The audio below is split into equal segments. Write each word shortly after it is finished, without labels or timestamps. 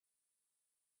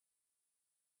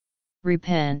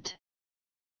repent.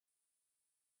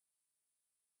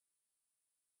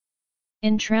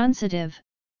 Intransitive,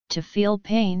 to feel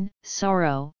pain,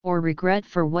 sorrow, or regret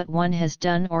for what one has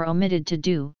done or omitted to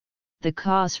do. The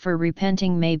cause for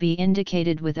repenting may be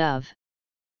indicated with of.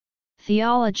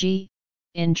 Theology,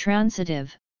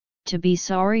 intransitive, to be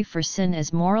sorry for sin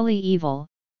as morally evil,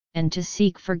 and to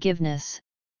seek forgiveness,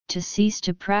 to cease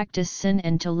to practice sin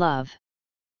and to love.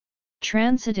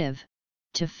 Transitive,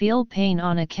 to feel pain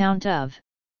on account of,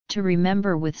 to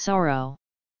remember with sorrow.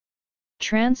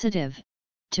 Transitive,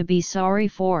 to be sorry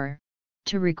for,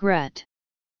 to regret.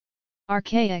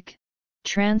 Archaic,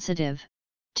 transitive,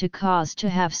 to cause to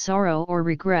have sorrow or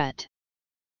regret.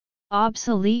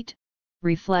 Obsolete,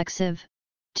 reflexive,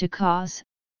 to cause,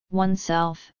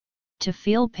 oneself, to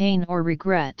feel pain or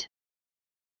regret.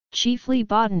 Chiefly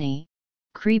botany,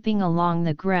 creeping along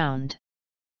the ground.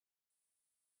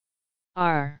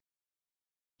 R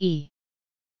E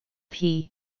P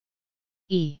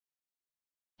E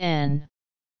N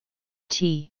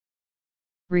T.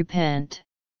 Repent.